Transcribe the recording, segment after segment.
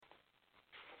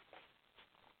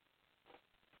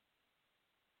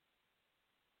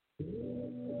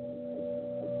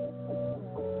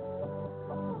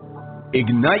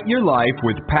Ignite your life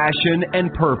with passion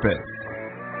and purpose.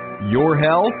 Your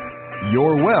health,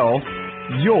 your wealth,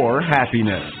 your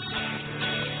happiness.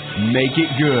 Make it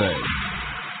good.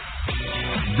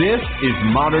 This is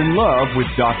Modern Love with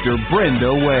Dr.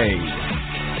 Brenda Wade.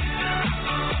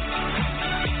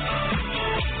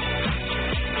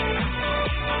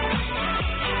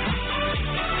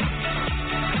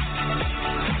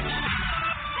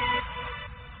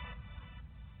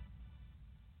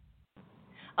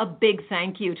 A big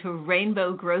thank you to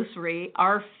Rainbow Grocery,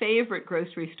 our favorite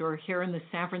grocery store here in the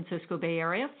San Francisco Bay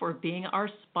Area, for being our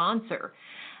sponsor,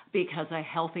 because a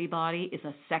healthy body is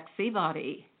a sexy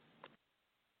body.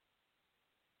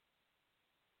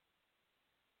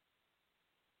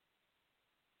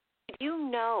 Did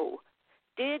you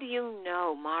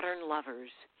know, modern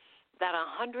lovers, that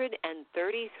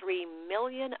 133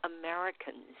 million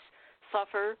Americans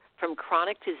suffer from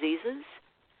chronic diseases?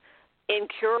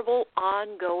 Incurable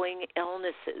ongoing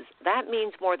illnesses. That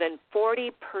means more than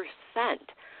 40%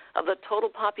 of the total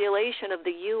population of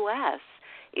the U.S.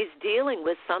 is dealing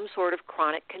with some sort of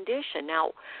chronic condition.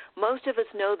 Now, most of us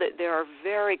know that there are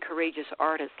very courageous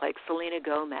artists like Selena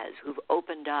Gomez who've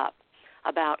opened up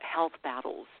about health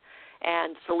battles.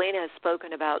 And Selena has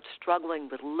spoken about struggling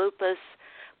with lupus,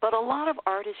 but a lot of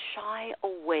artists shy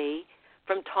away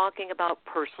from talking about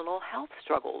personal health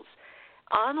struggles.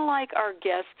 Unlike our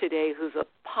guest today, who's a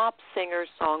pop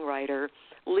singer-songwriter,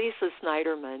 Lisa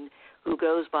Sniderman, who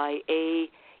goes by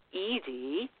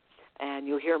Aoede, and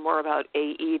you'll hear more about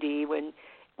Aoede when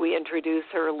we introduce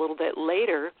her a little bit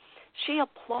later, she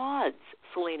applauds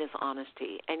Selena's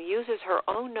honesty and uses her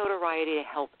own notoriety to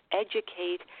help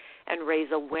educate and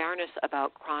raise awareness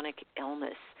about chronic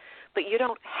illness. But you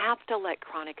don't have to let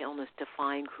chronic illness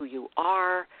define who you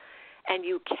are. And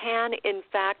you can, in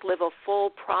fact, live a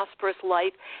full, prosperous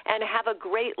life and have a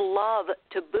great love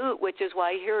to boot, which is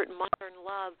why here at Modern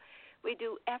Love, we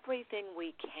do everything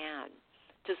we can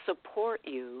to support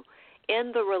you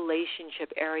in the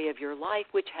relationship area of your life,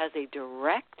 which has a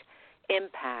direct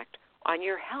impact on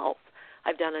your health.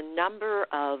 I've done a number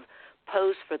of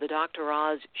posts for the Dr.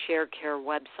 Oz Share Care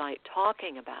website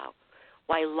talking about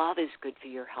why love is good for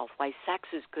your health, why sex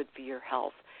is good for your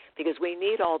health, because we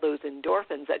need all those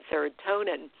endorphins, that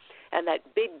serotonin, and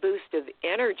that big boost of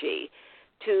energy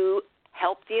to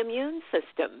help the immune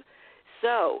system.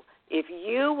 So if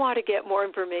you want to get more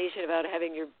information about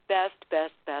having your best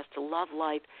love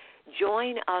life,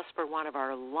 join us for one of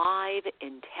our live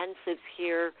intensives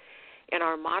here in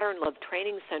our Modern Love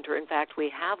Training Center. In fact, we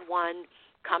have one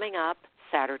coming up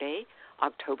Saturday,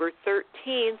 October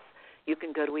 13th. You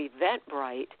can go to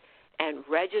Eventbrite and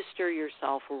register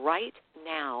yourself right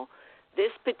now.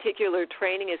 This particular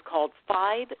training is called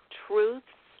 5 Truths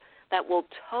That Will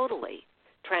Totally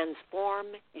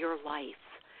Transform Your Life.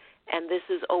 And this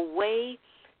is a way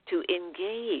to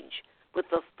engage with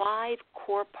the 5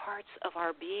 core parts of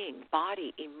our being: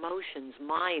 body, emotions,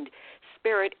 mind,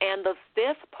 spirit. And the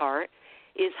 5th part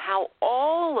is how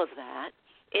all of that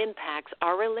impacts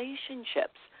our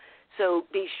relationships. So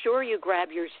be sure you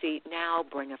grab your seat now,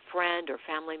 bring a friend or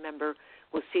family member.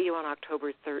 We'll see you on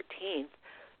October 13th.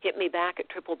 Hit me back at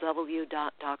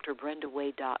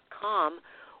www.drbrendawade.com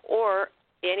or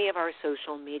any of our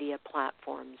social media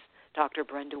platforms, Dr.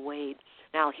 Brenda Wade.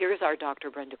 Now, here's our Dr.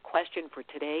 Brenda question for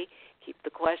today. Keep the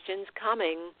questions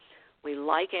coming. We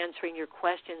like answering your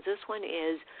questions. This one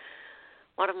is,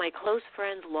 one of my close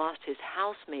friends lost his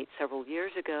housemate several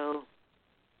years ago.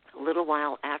 A little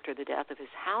while after the death of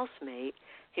his housemate,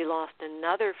 he lost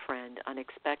another friend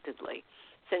unexpectedly.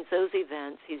 Since those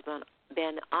events, he's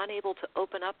been unable to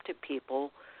open up to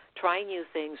people, try new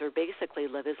things, or basically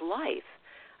live his life.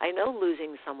 I know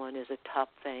losing someone is a tough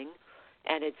thing,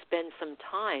 and it's been some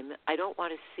time. I don't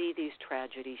want to see these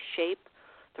tragedies shape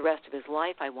the rest of his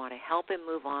life. I want to help him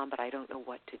move on, but I don't know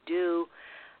what to do.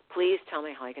 Please tell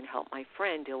me how I can help my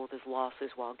friend deal with his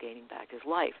losses while gaining back his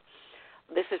life.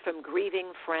 This is from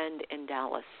Grieving Friend in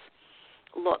Dallas.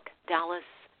 Look, Dallas,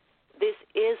 this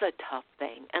is a tough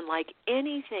thing, and like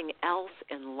anything else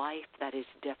in life that is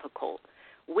difficult,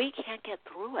 we can't get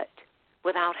through it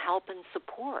without help and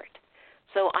support.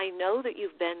 So I know that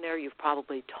you've been there, you've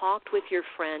probably talked with your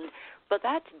friend, but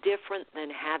that's different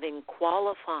than having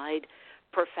qualified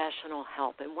professional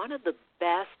help. And one of the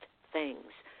best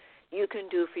things you can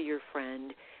do for your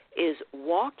friend is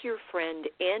walk your friend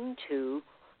into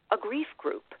a grief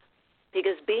group,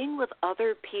 because being with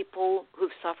other people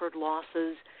who've suffered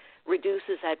losses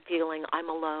reduces that feeling, I'm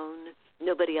alone,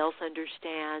 nobody else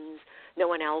understands, no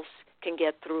one else can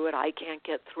get through it, I can't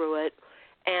get through it.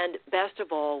 And best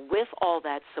of all, with all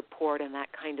that support and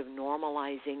that kind of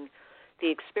normalizing the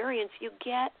experience, you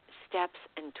get steps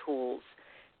and tools.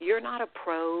 You're not a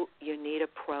pro. You need a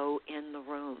pro in the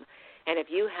room. And if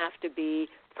you have to be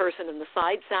person in the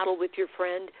side saddle with your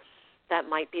friend, that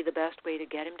might be the best way to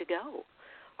get him to go.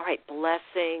 All right,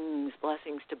 blessings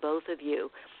to both of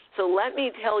you. So let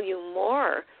me tell you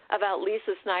more about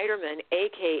Lisa Sniderman,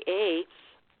 a.k.a.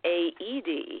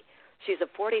 Aoede. She's a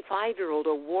 45-year-old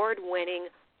award-winning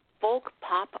folk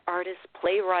pop artist,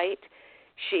 playwright.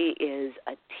 She is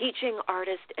a teaching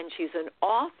artist, and she's an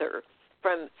author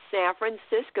from San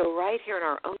Francisco, right here in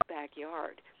our own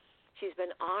backyard. She's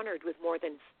been honored with more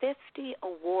than 50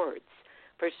 awards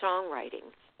for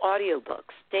songwriting,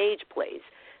 audiobooks, stage plays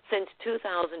since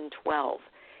 2012.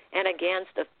 And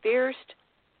against a fierce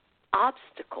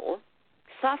obstacle,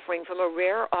 suffering from a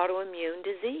rare autoimmune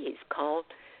disease called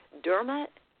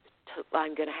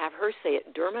I'm going to have her say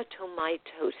it,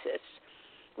 dermatomytosis,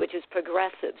 which is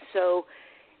progressive. So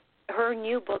her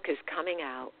new book is coming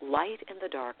out, Light in the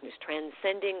Darkness,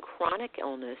 Transcending Chronic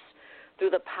Illness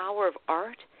Through the Power of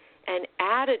Art and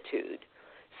Attitude.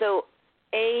 So,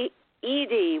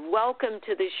 Aoede, welcome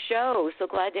to the show. So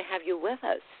glad to have you with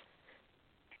us.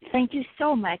 Thank you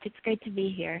so much. It's great to be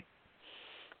here.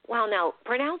 Wow, now,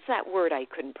 pronounce that word I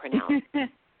couldn't pronounce.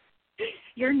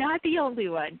 You're not the only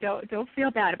one. Don't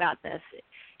feel bad about this.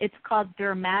 It's called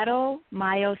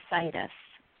dermatomyositis.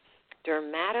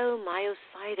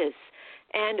 Dermatomyositis.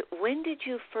 And when did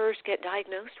you first get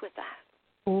diagnosed with that?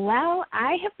 Well,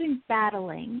 I have been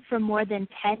battling for more than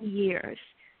 10 years,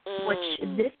 which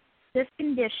this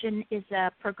condition is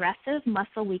a progressive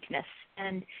muscle weakness.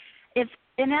 And if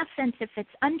it's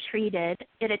untreated,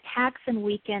 it attacks and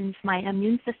weakens my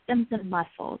immune systems and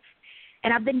muscles.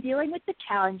 And I've been dealing with the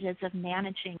challenges of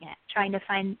managing it, trying to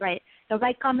find the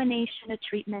right combination of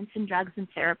treatments and drugs and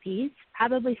therapies,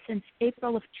 probably since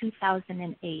April of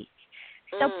 2008.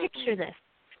 So picture this.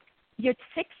 You're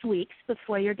 6 weeks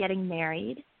before you're getting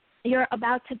married. You're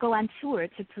about to go on tour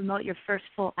to promote your first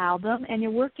full album, and you're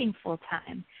working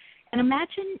full-time. And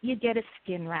imagine you get a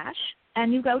skin rash,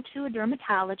 and you go to a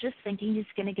dermatologist thinking he's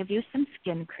going to give you some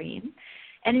skin cream.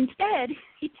 And instead,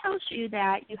 he tells you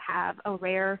that you have a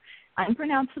rare,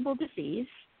 unpronounceable disease,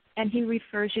 and he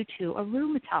refers you to a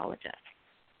rheumatologist.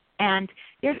 And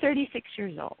you're 36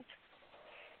 years old.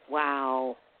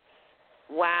 Wow,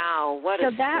 what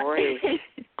a story.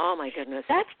 Oh, my goodness.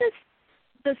 That's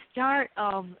the start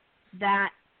of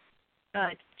that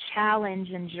challenge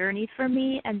and journey for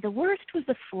me. And the worst was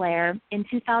a flare in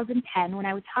 2010 when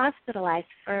I was hospitalized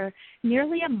for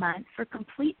nearly a month for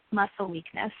complete muscle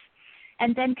weakness,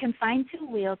 and then confined to a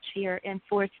wheelchair and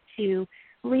forced to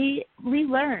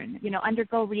relearn,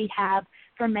 undergo rehab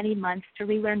for many months to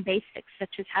relearn basics such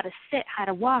as how to sit, how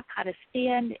to walk, how to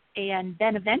stand, and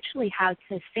then eventually how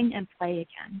to sing and play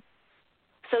again.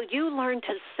 So you learned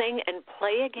to sing and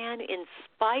play again in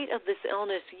spite of this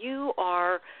illness. You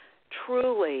are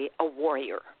truly a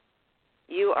warrior.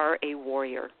 You are a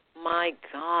warrior. My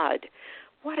God,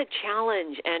 what a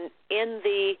challenge. And in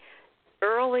the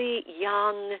early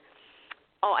young,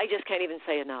 I just can't even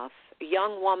say enough,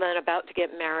 young woman about to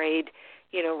get married,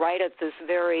 right at this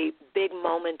very big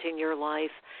moment in your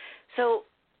life. So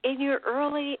in your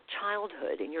early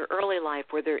childhood, in your early life,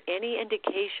 were there any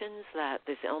indications that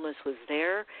this illness was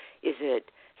there? Is it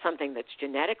something that's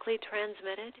genetically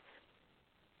transmitted?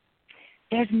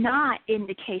 There's not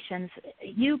indications.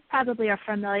 You probably are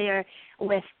familiar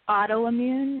with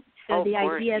autoimmune. So the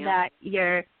idea that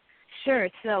you're sure.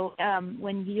 So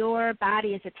when your body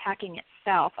is attacking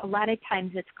itself, a lot of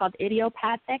times it's called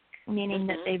idiopathic, meaning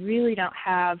that they really don't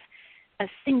have a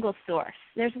single source.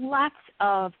 There's lots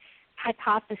of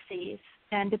hypotheses,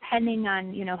 and depending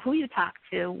on, who you talk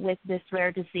to with this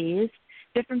rare disease,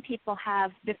 different people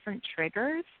have different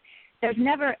triggers. There's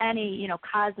never any,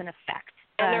 cause and effect.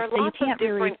 And there are lots of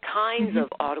different kinds of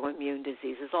autoimmune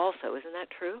diseases also. Isn't that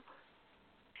true?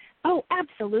 Oh,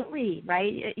 absolutely,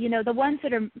 right? The ones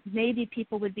that are maybe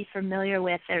people would be familiar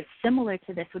with or similar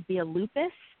to this would be a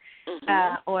lupus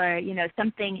or,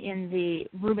 something in the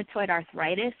rheumatoid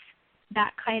arthritis,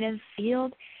 that kind of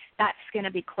field. That's going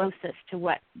to be closest to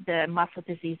what the muscle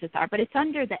diseases are. But it's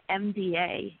under the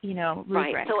MDA,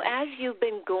 rubric. Right. So as you've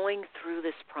been going through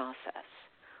this process,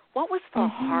 what was the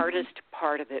hardest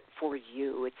part of it for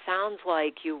you? It sounds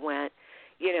like you went,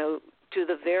 to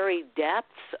the very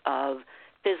depths of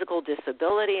physical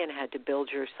disability and had to build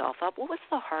yourself up. What was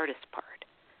the hardest part?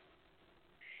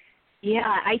 Yeah,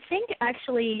 I think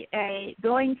actually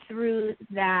going through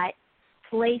that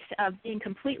place of being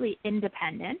completely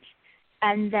independent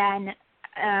and then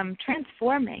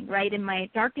transforming, right, in my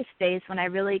darkest days when I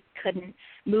really couldn't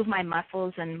move my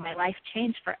muscles and my life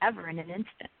changed forever in an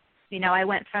instant. I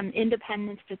went from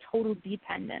independence to total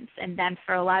dependence, and then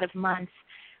for a lot of months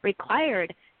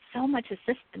required so much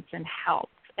assistance and help,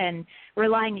 and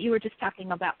relying. You were just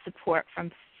talking about support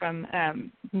from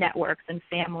networks and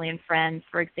family and friends,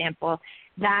 for example.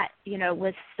 That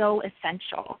was so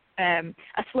essential.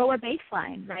 A slower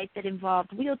baseline, right, that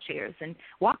involved wheelchairs and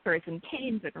walkers and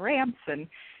canes and ramps and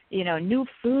new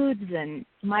foods, and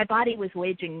my body was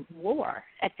waging war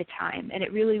at the time, and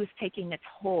it really was taking a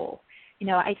toll.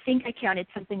 I think I counted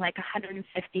something like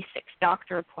 156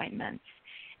 doctor appointments.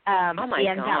 Oh my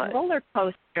and God. That roller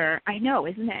coaster, I know,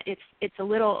 isn't it? It's a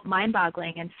little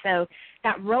mind-boggling. And so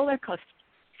that roller coaster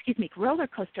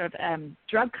of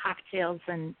drug cocktails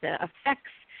and the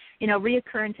effects,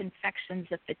 reoccurrent infections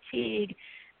of fatigue.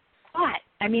 But,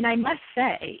 I must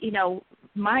say,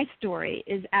 my story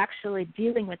is actually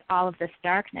dealing with all of this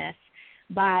darkness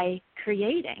by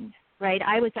creating, right?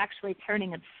 I was actually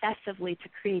turning obsessively to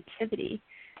creativity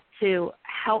to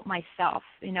help myself,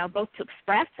 both to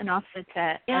express and also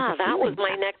to... Yeah, that was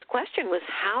my next question, was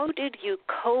how did you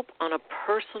cope on a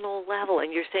personal level?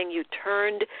 And you're saying you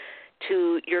turned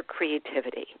to your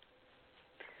creativity.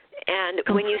 And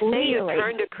Completely. When you say you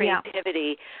turned to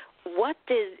creativity, what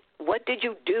did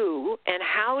you do, and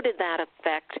how did that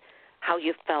affect how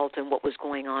you felt and what was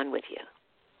going on with you?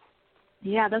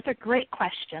 Yeah, those are great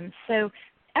questions. So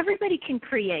everybody can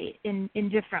create in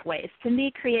different ways. To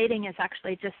me, creating is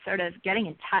actually just sort of getting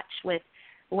in touch with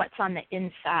what's on the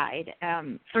inside.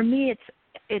 For me,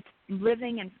 it's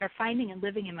living or finding and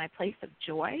living in my place of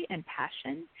joy and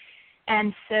passion.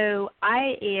 And so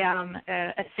I am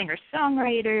a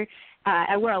singer-songwriter.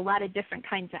 I wear a lot of different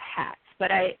kinds of hats.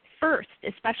 But I first,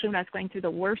 especially when I was going through the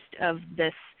worst of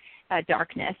this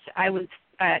darkness, I was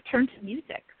turned to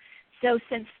music. So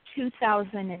since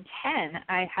 2010,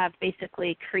 I have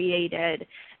basically created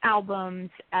albums.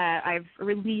 I've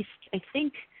released, I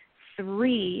think,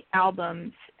 3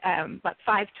 albums, but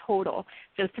 5 total.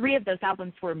 So 3 of those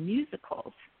albums were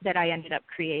musicals that I ended up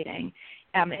creating,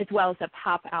 as well as a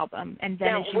pop album. And then,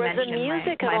 now, as you mentioned, was the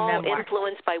music my at all memoir.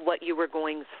 influenced by what you were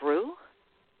going through?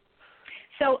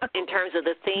 So, in terms of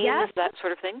the themes, yes, that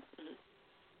sort of thing?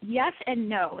 Yes and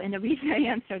no. And the reason I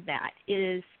answer that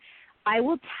is I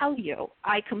will tell you,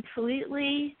 I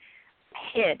completely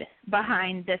hid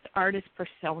behind this artist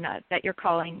persona that you're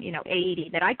calling,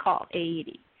 Aoede, that I call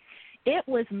Aoede. It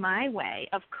was my way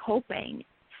of coping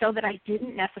so that I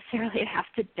didn't necessarily have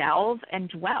to delve and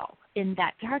dwell in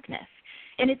that darkness.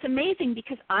 And it's amazing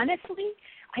because, honestly,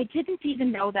 I didn't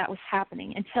even know that was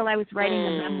happening until I was writing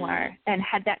the memoir and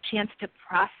had that chance to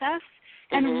process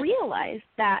and realize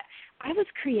that I was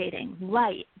creating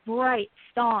light, bright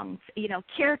songs,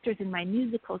 characters in my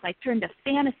musicals. I turned to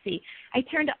fantasy. I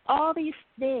turned to all these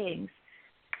things,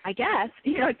 I guess,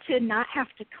 to not have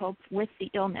to cope with the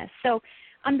illness. So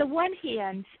on the one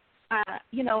hand,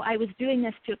 I was doing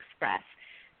this to express.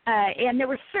 And there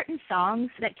were certain songs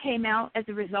that came out as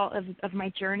a result of my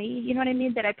journey,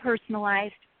 that I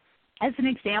personalized. As an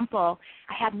example,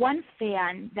 I had one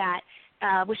fan that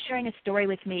was sharing a story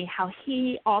with me how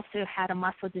he also had a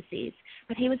muscle disease,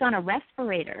 but he was on a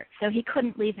respirator, so he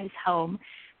couldn't leave his home.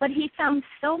 But he found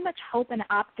so much hope and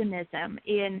optimism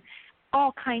in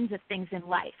all kinds of things in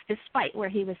life, despite where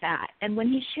he was at. And when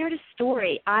he shared a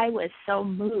story, I was so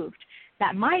moved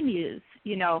that my muse,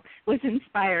 was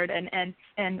inspired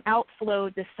and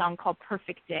outflowed this song called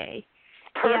Perfect Day.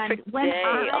 Perfect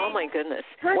Day. Oh, my goodness.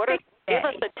 Give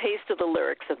us a taste of the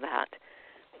lyrics of that.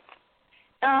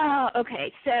 Oh,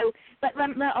 okay. So, but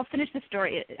I'll finish the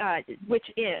story, which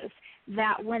is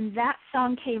that when that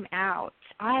song came out,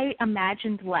 I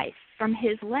imagined life from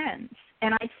his lens.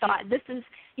 And I thought, this is,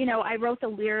 I wrote the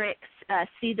lyrics,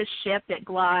 see the ship, it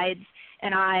glides,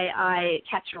 and I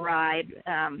catch a ride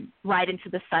into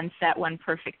the sunset one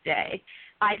perfect day.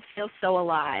 I'd feel so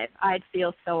alive. I'd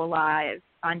feel so alive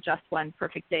on just one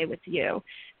perfect day with you.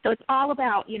 So it's all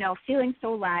about, feeling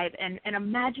so alive and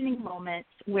imagining moments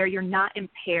where you're not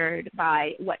impaired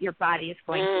by what your body is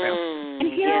going through.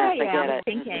 And here I am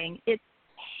thinking it's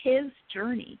his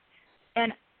journey.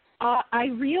 And I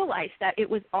realized that it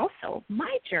was also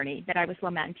my journey that I was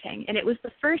lamenting. And it was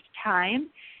the first time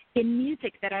in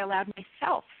music that I allowed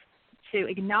myself to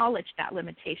acknowledge that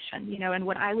limitation, and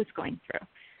what I was going through.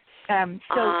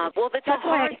 Well, that's a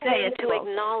hard thing to well.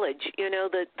 acknowledge.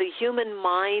 The human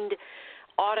mind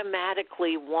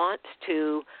automatically wants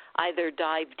to either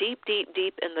dive deep, deep,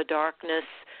 deep in the darkness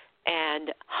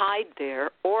and hide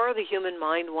there, or the human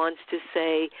mind wants to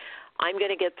say, I'm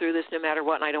going to get through this no matter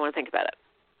what, and I don't want to think about it.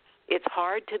 It's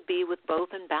hard to be with both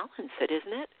and balance it,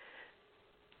 isn't it?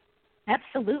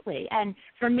 Absolutely. And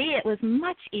for me, it was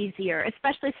much easier,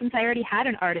 especially since I already had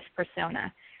an artist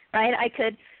persona. right? I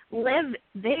could live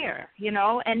there,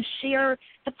 and share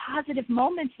the positive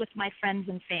moments with my friends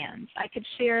and fans. I could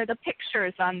share the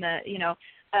pictures on the,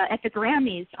 at the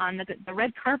Grammys on the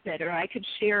red carpet, or I could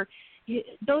share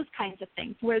those kinds of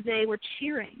things where they were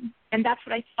cheering. And that's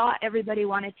what I thought everybody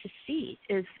wanted to see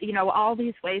is, all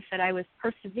these ways that I was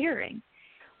persevering.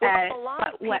 Well, a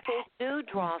lot of people do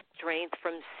draw strength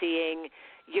from seeing,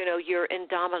 you're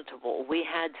indomitable. We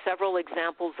had several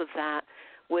examples of that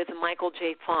with Michael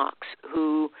J. Fox,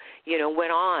 who,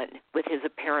 went on with his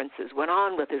appearances, went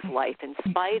on with his life in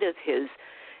spite of his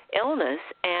illness,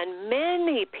 and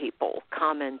many people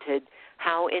commented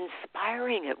how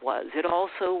inspiring it was. It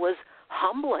also was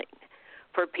humbling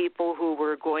for people who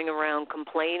were going around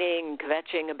complaining,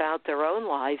 kvetching about their own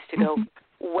lives to go,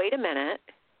 wait a minute,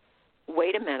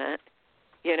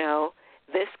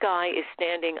 this guy is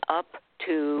standing up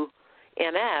to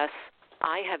MS.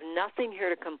 I have nothing here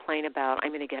to complain about. I'm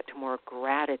going to get to more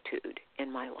gratitude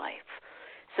in my life.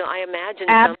 So I imagine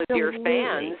some of your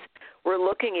fans were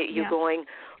looking at you going,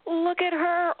 look at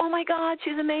her. Oh, my God,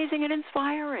 she's amazing and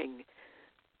inspiring.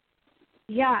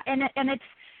 Yeah, and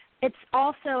it's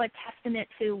also a testament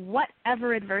to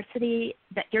whatever adversity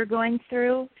that you're going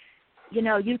through,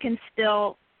 you can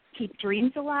still keep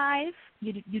dreams alive.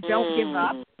 You don't give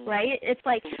up, right? It's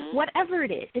like whatever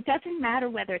it is, it doesn't matter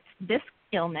whether it's this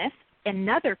illness,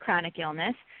 another chronic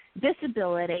illness,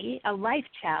 disability, a life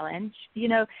challenge,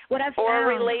 what I've found. Or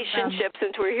relationship,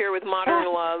 since we're here with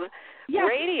Modern Love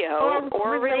Radio,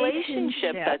 or a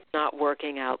relationship that's not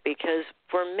working out, because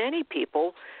for many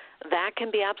people, that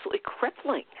can be absolutely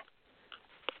crippling.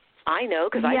 I know,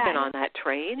 because I've been on that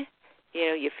train.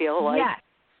 You feel like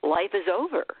life is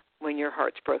over when your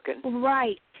heart's broken.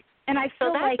 Right. And I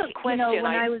feel that's like, a question when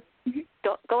I was...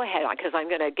 Go ahead, because I'm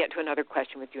going to get to another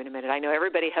question with you in a minute. I know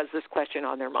everybody has this question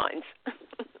on their minds.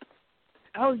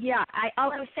 Oh, yeah.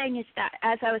 All I was saying is that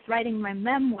as I was writing my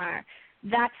memoir,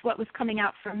 that's what was coming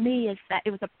out for me, is that it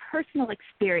was a personal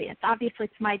experience. Obviously,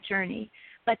 it's my journey.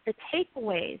 But the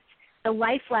takeaways, the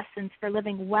life lessons for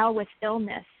living well with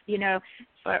illness,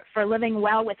 for living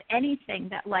well with anything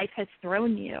that life has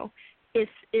thrown you, is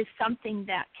something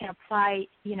that can apply,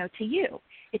 to you.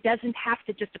 It doesn't have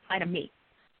to just apply to me.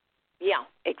 Yeah,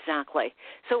 exactly.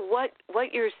 So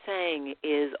what you're saying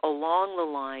is along the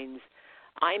lines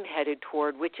I'm headed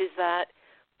toward, which is that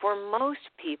for most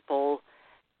people,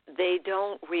 they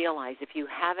don't realize, if you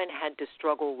haven't had to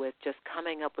struggle with just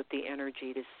coming up with the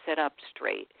energy to sit up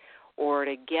straight or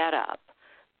to get up,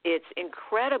 it's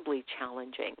incredibly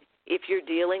challenging if you're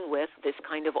dealing with this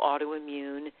kind of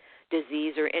autoimmune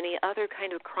disease or any other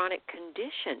kind of chronic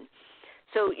condition.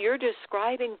 So you're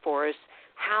describing for us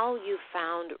how you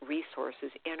found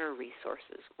resources, inner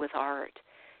resources with art.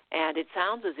 And it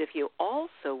sounds as if you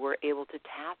also were able to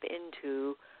tap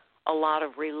into a lot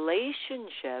of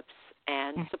relationships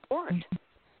and support.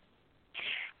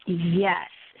 Yes.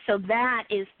 So that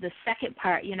is the second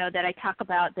part, that I talk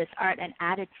about, this art and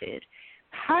attitude.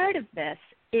 Part of this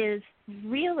is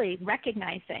really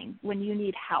recognizing when you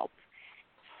need help,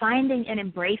 finding and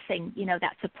embracing,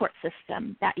 that support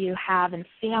system that you have in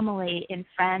family, in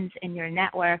friends, in your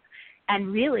network.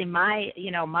 And really my,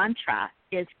 mantra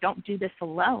is don't do this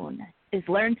alone, is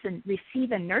learn to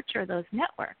receive and nurture those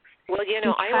networks. Well,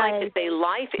 I like to say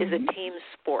life is a team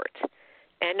sport.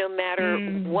 And no matter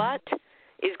what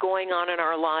is going on in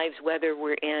our lives, whether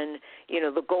we're in,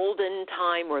 the golden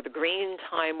time or the green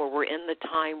time, or we're in the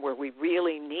time where we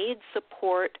really need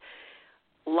support,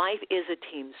 life is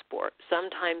a team sport.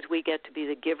 Sometimes we get to be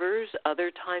the givers.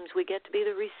 Other times we get to be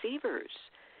the receivers.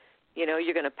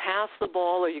 You're going to pass the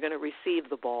ball or you're going to receive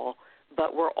the ball,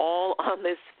 but we're all on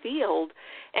this field.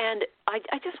 And I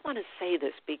just want to say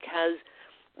this, because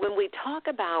when we talk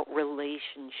about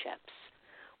relationships,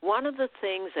 one of the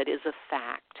things that is a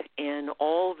fact in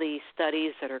all the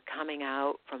studies that are coming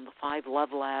out from the 5 Love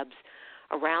Labs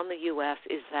around the U.S.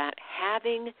 is that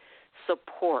having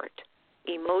support,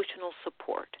 emotional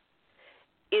support,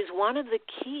 is one of the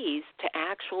keys to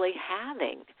actually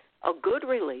having a good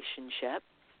relationship.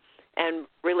 And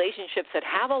relationships that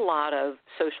have a lot of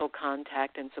social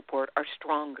contact and support are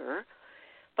stronger.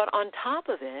 But on top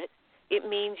of it, it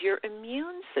means your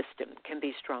immune system can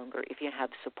be stronger if you have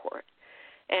support.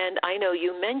 And I know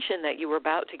you mentioned that you were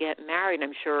about to get married.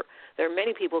 I'm sure there are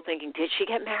many people thinking, did she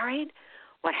get married?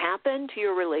 What happened to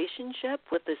your relationship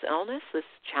with this illness, this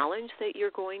challenge that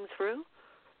you're going through?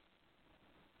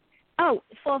 Oh,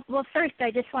 well, first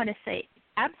I just want to say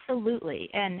absolutely,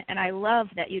 and I love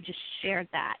that you just shared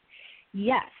that.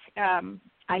 Yes,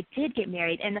 I did get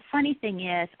married, and the funny thing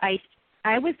is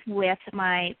I was with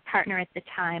my partner at the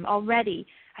time already,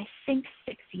 I think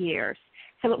 6 years.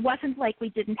 So it wasn't like we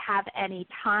didn't have any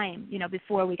time,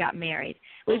 before we got married.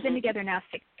 We've been together now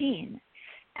 16.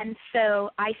 And so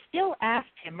I still asked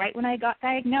him, right when I got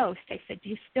diagnosed, I said, do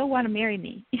you still want to marry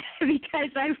me? Because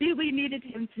I really needed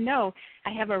him to know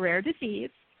I have a rare disease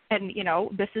and,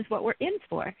 this is what we're in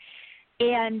for.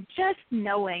 And just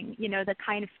knowing, the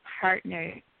kind of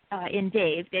partner in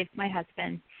Dave, my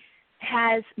husband,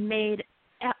 has made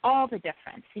all the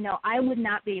difference. I would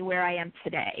not be where I am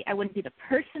today. I wouldn't be the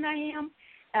person I am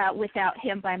without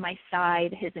him by my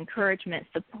side, his encouragement,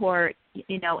 support,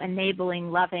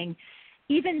 enabling, loving,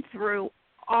 even through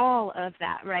all of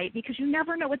that, right? Because you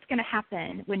never know what's going to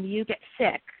happen when you get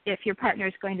sick if your partner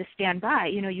is going to stand by.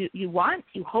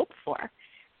 You hope for,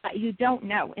 but you don't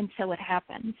know until it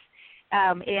happens.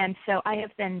 And so I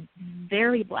have been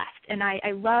very blessed, and I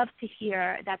love to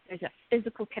hear that there's a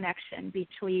physical connection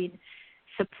between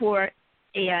support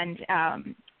and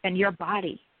your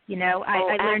body.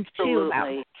 I learned too about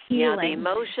healing. Yeah, the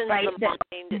emotions, right? the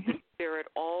mind, the spirit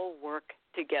all work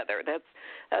together.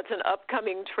 That's an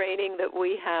upcoming training that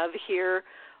we have here,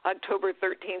 October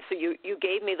 13th. So you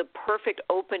gave me the perfect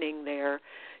opening there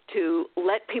to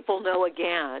let people know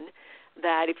again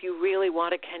that if you really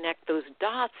want to connect those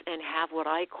dots and have what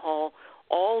I call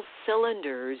all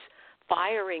cylinders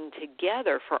firing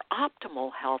together for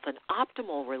optimal health and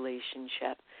optimal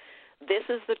relationship, this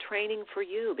is the training for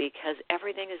you, because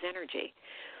everything is energy.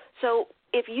 So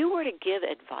if you were to give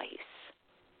advice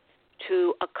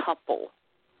to a couple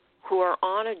who are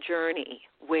on a journey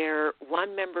where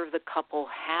one member of the couple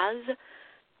has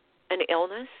an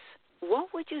illness, what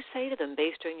would you say to them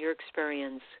based on your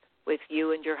experience with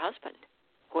you and your husband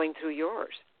going through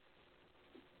yours?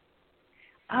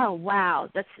 Oh, wow.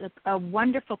 That's a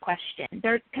wonderful question.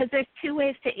 Because there's two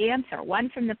ways to answer, one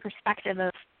from the perspective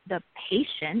of the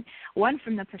patient, one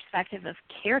from the perspective of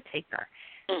caretaker.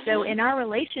 Mm-hmm. So in our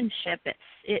relationship,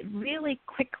 it really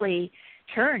quickly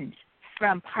turned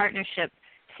from partnership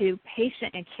to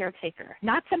patient and caretaker.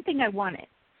 Not something I wanted,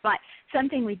 but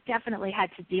something we definitely had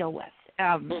to deal with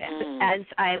as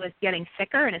I was getting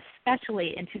sicker, and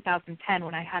especially in 2010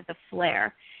 when I had the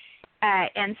flare.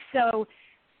 And so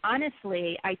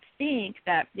honestly, I think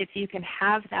that if you can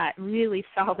have that really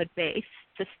solid base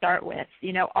to start with,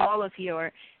 all of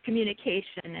your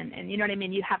communication and you know what I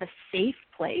mean, you have a safe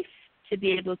place to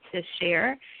be able to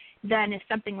share, then if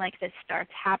something like this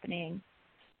starts happening,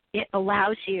 it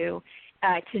allows you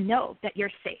to know that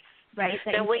you're safe, right?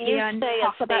 That now, when you say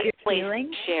a safe place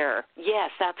to share,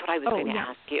 yes, that's what I was going to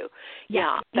ask you.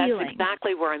 Yeah, that's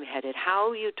exactly where I'm headed.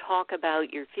 How you talk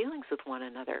about your feelings with one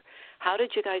another. How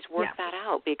did you guys work that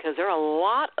out? Because there are a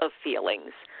lot of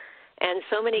feelings, and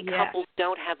so many couples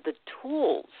don't have the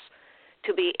tools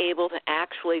to be able to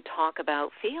actually talk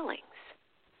about feelings.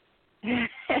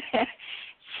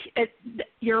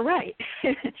 You're right.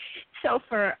 So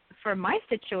for my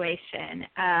situation,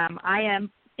 I'm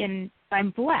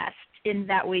blessed in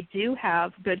that we do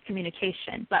have good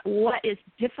communication. But what is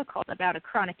difficult about a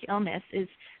chronic illness is,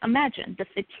 imagine the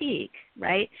fatigue,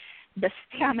 right? The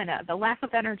stamina, the lack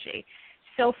of energy.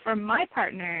 So for my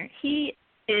partner, he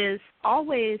is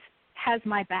always has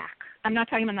my back. I'm not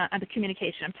talking about the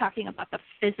communication. I'm talking about the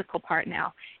physical part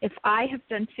now. If I have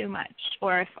done too much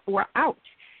or if we're out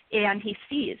and he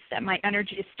sees that my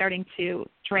energy is starting to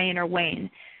drain or wane,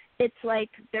 it's like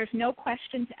there's no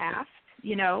questions asked.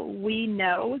 We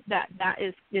know that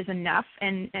is enough,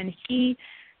 and he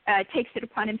takes it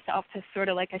upon himself to sort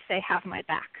of, like I say, have my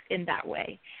back in that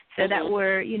way so that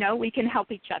we're, we can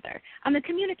help each other. On the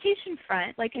communication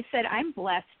front, like I said, I'm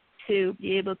blessed to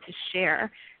be able to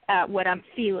share what I'm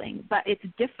feeling, but it's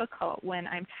difficult when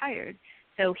I'm tired.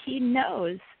 So he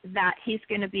knows that he's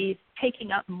going to be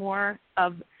taking up more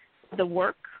of the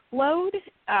workload,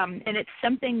 and it's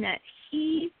something that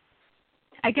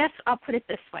I guess I'll put it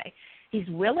this way. He's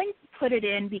willing to put it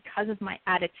in because of my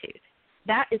attitude.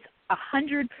 That is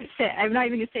 100%. I'm not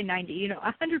even going to say 90.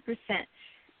 100%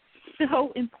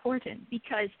 so important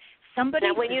because somebody.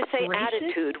 Now, when you say gracious,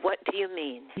 attitude, what do you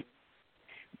mean?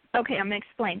 Okay, I'm going to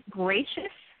explain.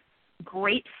 Gracious,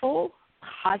 grateful,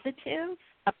 positive,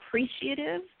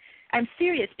 appreciative. I'm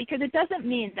serious because it doesn't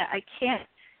mean that I can't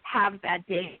have bad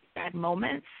days, bad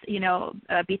moments.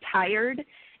 Be tired.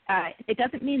 It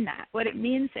doesn't mean that. What it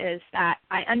means is that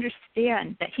I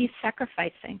understand that he's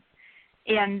sacrificing,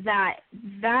 and that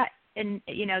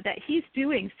he's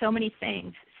doing so many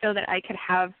things so that I could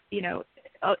have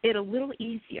it a little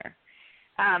easier.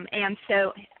 And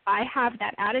so I have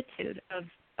that attitude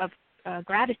of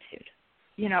gratitude,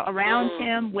 around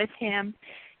him, with him,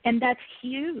 and that's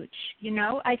huge.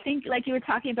 I think like you were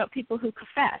talking about people who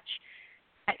kvetch.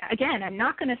 again, I'm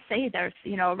not going to say there's,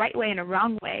 a right way and a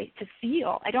wrong way to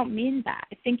feel. I don't mean that.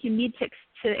 I think you need to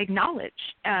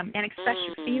acknowledge and express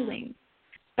your feelings.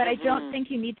 But I don't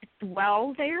think you need to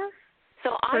dwell there.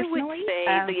 So personally. I would say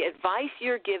the advice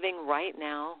you're giving right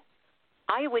now,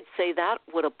 I would say that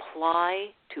would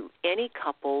apply to any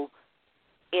couple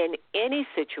in any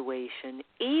situation,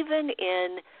 even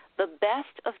in the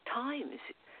best of times,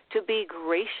 to be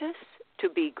gracious, to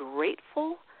be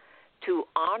grateful, to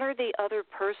honor the other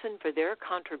person for their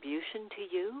contribution to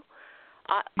you.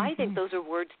 I think those are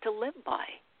words to live by,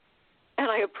 and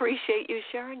I appreciate you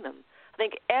sharing them. I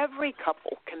think every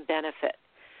couple can benefit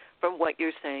from what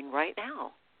you're saying right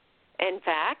now. In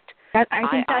fact,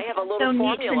 I have a little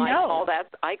formula.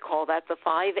 I call that the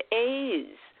 5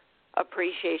 A's: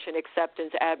 appreciation,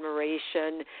 acceptance,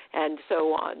 admiration, and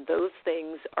so on. Those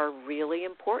things are really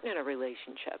important in a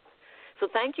relationship. So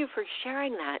thank you for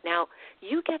sharing that. Now,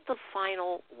 you get the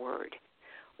final word.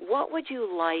 What would you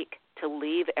like to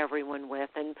leave everyone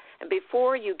with? And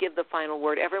before you give the final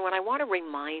word, everyone, I want to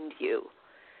remind you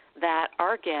that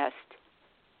our guest,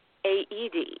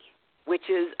 Aoede, which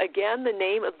is, again, the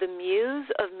name of the muse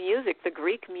of music, the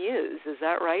Greek muse. Is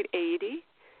that right, Aoede?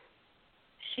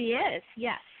 She is,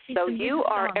 yes. So you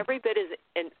are every bit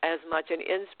as much an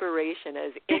inspiration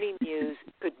as any muse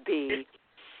could be.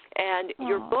 And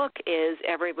your book is,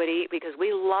 everybody, because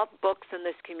we love books in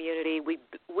this community, we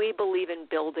believe in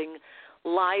building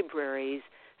libraries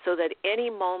so that any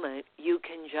moment you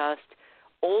can just,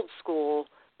 old school,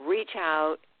 reach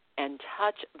out and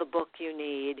touch the book you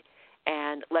need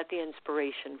and let the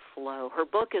inspiration flow. Her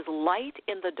book is Light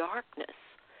in the Darkness,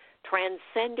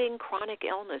 Transcending Chronic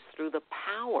Illness Through the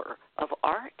Power of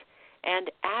Art and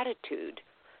Attitude.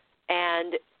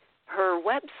 And her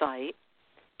website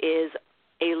is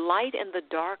A Light in the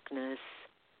Darkness.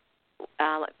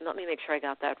 Let me make sure I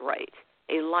got that right.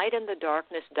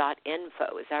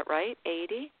 ALightinthedarkness.info. Is that right,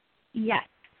 Aoede? Yes.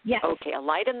 Okay,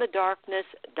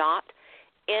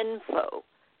 ALightinthedarkness.info.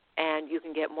 And you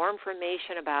can get more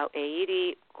information about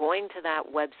Aoede, going to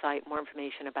that website, more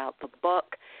information about the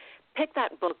book. Pick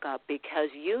that book up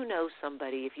because you know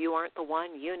somebody, if you aren't the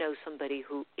one, you know somebody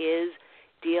who is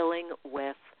dealing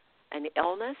with an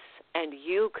illness, and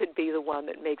you could be the one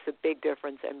that makes a big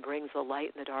difference and brings the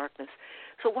light in the darkness.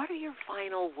 So what are your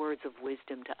final words of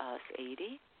wisdom to us,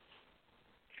 Aoede?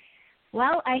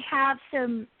 Well, I have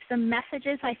some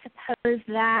messages, I suppose,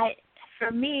 that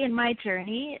for me in my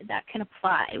journey that can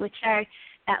apply, which are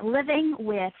that living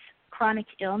with chronic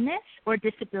illness or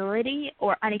disability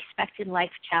or unexpected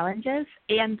life challenges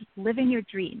and living your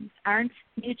dreams aren't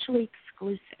mutually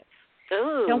exclusive.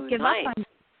 Ooh, Don't give nice. up on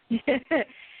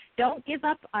Don't give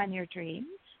up on your dreams.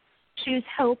 Choose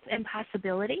hope and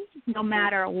possibility, no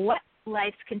matter what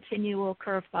life's continual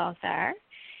curveballs are.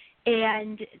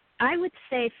 And I would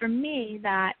say for me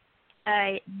that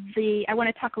I want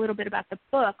to talk a little bit about the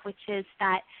book, which is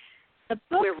that the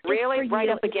book We're really right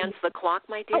up against the clock,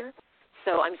 my dear.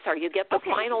 So I'm sorry, you get the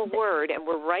final word, and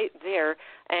we're right there.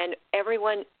 And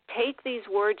everyone, take these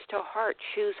words to heart.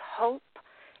 Choose hope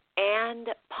and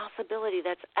possibility.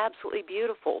 That's absolutely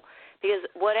beautiful. Because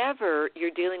whatever you're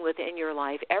dealing with in your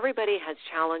life, everybody has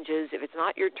challenges. If it's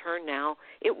not your turn now,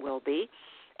 it will be.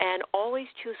 And always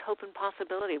choose hope and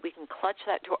possibility. We can clutch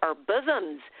that to our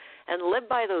bosoms and live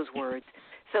by those words.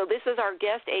 So this is our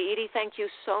guest, Aoede. Thank you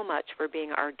so much for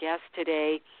being our guest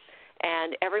today.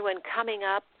 And everyone, coming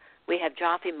up, we have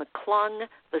Joffe McClung,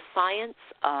 The Science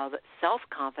of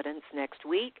Self-Confidence, next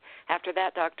week. After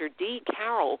that, Dr. D.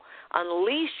 Carroll,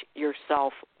 Unleash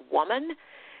Yourself, Woman.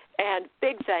 And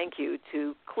big thank you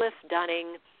to Cliff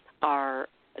Dunning, our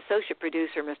associate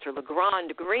producer, Mr.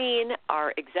 LeGrand Green,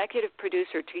 our executive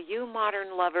producer. To you,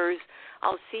 modern lovers,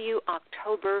 I'll see you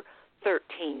October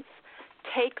 13th.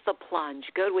 Take the plunge.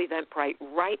 Go to Eventbrite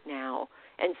right now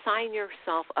and sign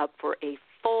yourself up for a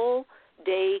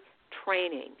full-day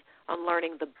training on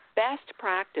learning the best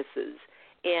practices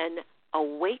in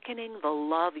awakening the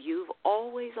love you've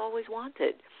always, always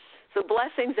wanted. So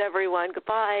blessings, everyone.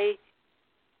 Goodbye.